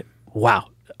 And wow,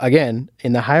 again,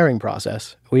 in the hiring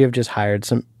process, we have just hired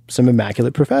some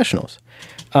immaculate professionals.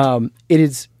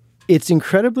 It's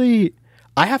incredibly,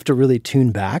 I have to really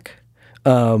tune back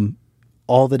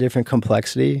all the different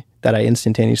complexity that I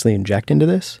instantaneously inject into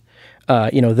this.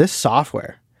 This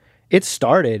software, it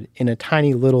started in a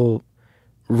tiny little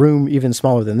room, even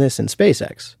smaller than this in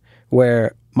SpaceX,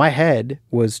 where my head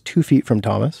was 2 feet from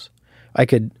Thomas. I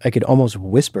could almost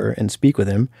whisper and speak with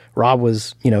him. Rob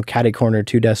was, catty corner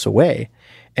 2 desks away.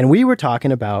 And we were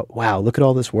talking about, wow, look at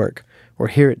all this work. We're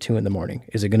here at 2 a.m.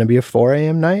 Is it going to be a 4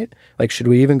 a.m. night? Like, should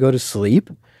we even go to sleep?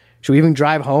 Should we even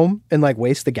drive home and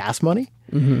waste the gas money?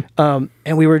 Mm-hmm.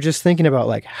 And we were just thinking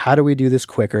about how do we do this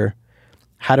quicker?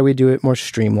 How do we do it more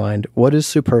streamlined? What is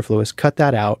superfluous? Cut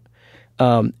that out.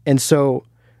 And so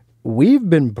we've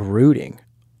been brooding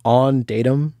on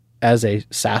Datum as a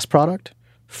SaaS product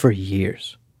for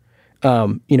years.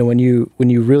 When you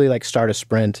really start a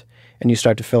sprint and you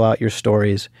start to fill out your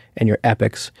stories and your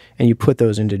epics and you put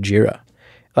those into Jira,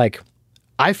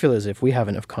 I feel as if we have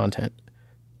enough content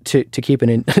to keep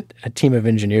a team of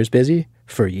engineers busy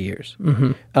for years.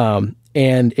 Mm-hmm.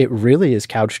 And it really is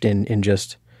couched in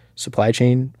just supply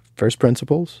chain first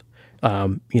principles.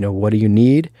 What do you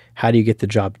need? How do you get the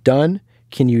job done?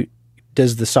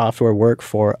 Does the software work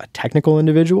for a technical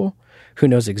individual who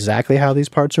knows exactly how these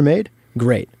parts are made?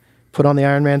 Great. Put on the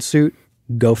Iron Man suit,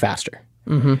 go faster.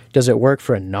 Mm-hmm. Does it work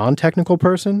for a non-technical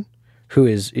person who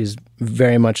is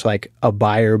very much like a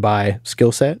buyer by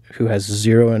skill set, who has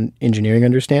zero engineering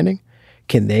understanding?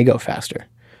 Can they go faster?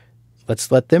 Let's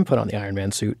let them put on the Iron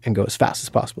Man suit and go as fast as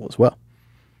possible as well.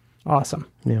 Awesome.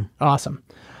 Yeah. Awesome.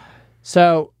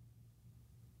 So,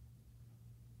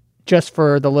 just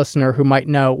for the listener who might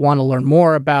want to learn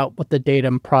more about what the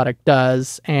Datum product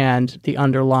does and the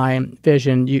underlying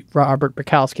vision, Robert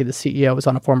Bukowski, the CEO, was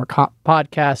on a former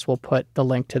podcast. We'll put the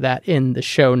link to that in the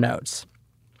show notes.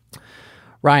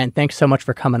 Ryan, thanks so much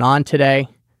for coming on today.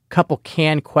 Couple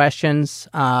canned questions.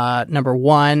 Number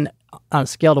one, on a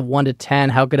scale of 1 to 10,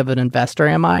 how good of an investor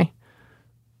am I?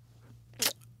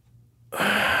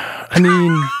 I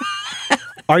mean,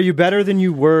 are you better than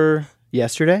you were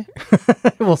yesterday?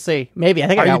 We'll see. Maybe. I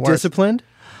think I got worse. Are you disciplined?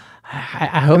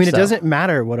 I hope so. It doesn't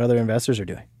matter what other investors are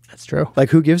doing. That's true.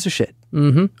 Who gives a shit?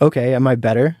 Mm-hmm. Okay, am I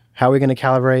better? How are we going to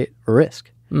calibrate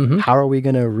risk? Mm-hmm. How are we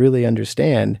going to really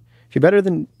understand? If you're better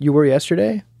than you were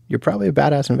yesterday, you're probably a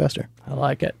badass investor. I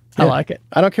like it. Yeah. I like it.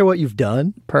 I don't care what you've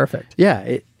done. Perfect.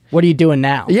 Yeah. What are you doing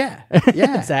now? Yeah.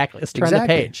 Yeah. Exactly. Let's turn the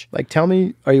page. Tell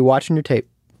me, are you watching your tape?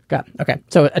 Got it. Okay.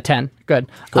 So a 10. Good.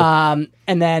 Cool.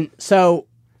 And then,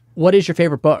 what is your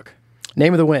favorite book?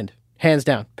 Name of the Wind. Hands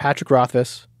down. Patrick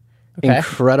Rothfuss. Okay.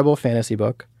 Incredible fantasy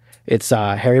book. It's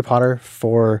Harry Potter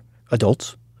for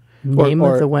adults. Name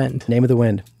of the Wind. Name of the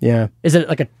Wind. Yeah. Is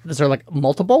it is there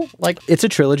multiple? It's a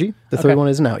trilogy. The third one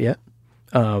isn't out yet.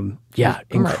 Yeah.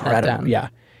 Incredible. Yeah.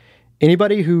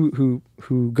 Anybody who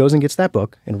goes and gets that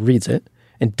book and reads it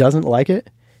and doesn't like it,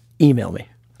 email me.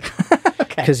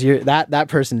 Okay. Because that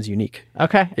person's unique.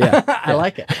 Okay. Yeah. I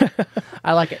like it.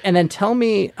 I like it. And then tell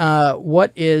me,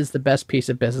 what is the best piece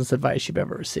of business advice you've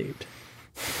ever received?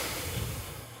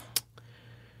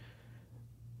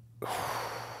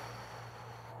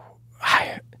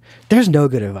 There's no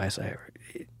good advice I ever.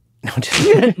 No,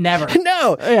 just never.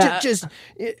 No, yeah.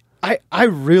 I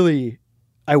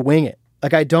wing it.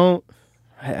 I don't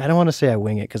want to say I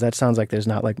wing it because that sounds like there's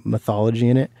not mythology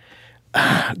in it.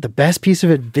 The best piece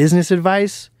of business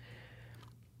advice,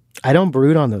 I don't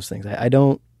brood on those things. I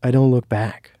don't look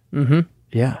back. Mm-hmm.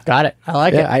 Yeah, got it. I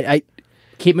like it. I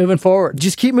keep moving forward.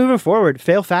 Just keep moving forward.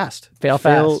 Fail fast.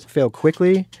 Fail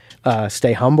quickly.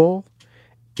 Stay humble.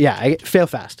 Yeah, fail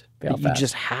fast. You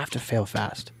just have to fail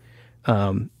fast.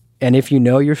 And if you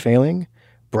know you're failing,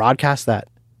 broadcast that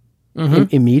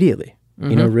immediately.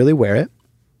 You know, really wear it.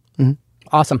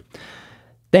 Awesome.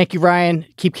 Thank you, Ryan.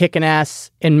 Keep kicking ass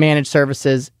in managed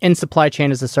services, in supply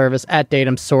chain as a service, at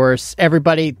Datum Source.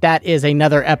 Everybody, that is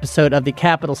another episode of the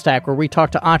Capital Stack, where we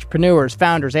talk to entrepreneurs,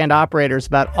 founders, and operators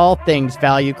about all things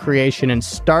value creation and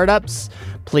startups.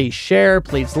 Please share,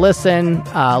 please listen,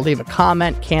 leave a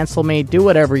comment, cancel me, do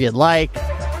whatever you'd like.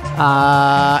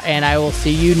 And I will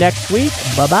see you next week.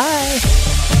 Bye-bye.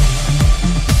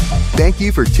 Thank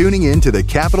you for tuning in to the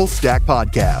Capital Stack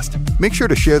Podcast. Make sure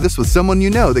to share this with someone you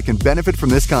know that can benefit from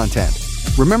this content.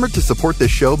 Remember to support this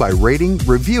show by rating,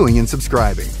 reviewing, and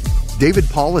subscribing. David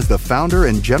Paul is the founder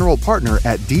and general partner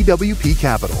at DWP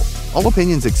Capital. All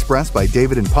opinions expressed by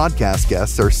David and podcast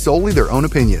guests are solely their own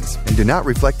opinions and do not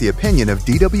reflect the opinion of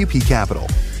DWP Capital.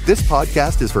 This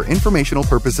podcast is for informational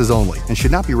purposes only and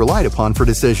should not be relied upon for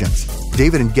decisions.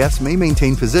 David and guests may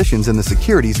maintain positions in the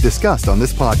securities discussed on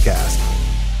this podcast.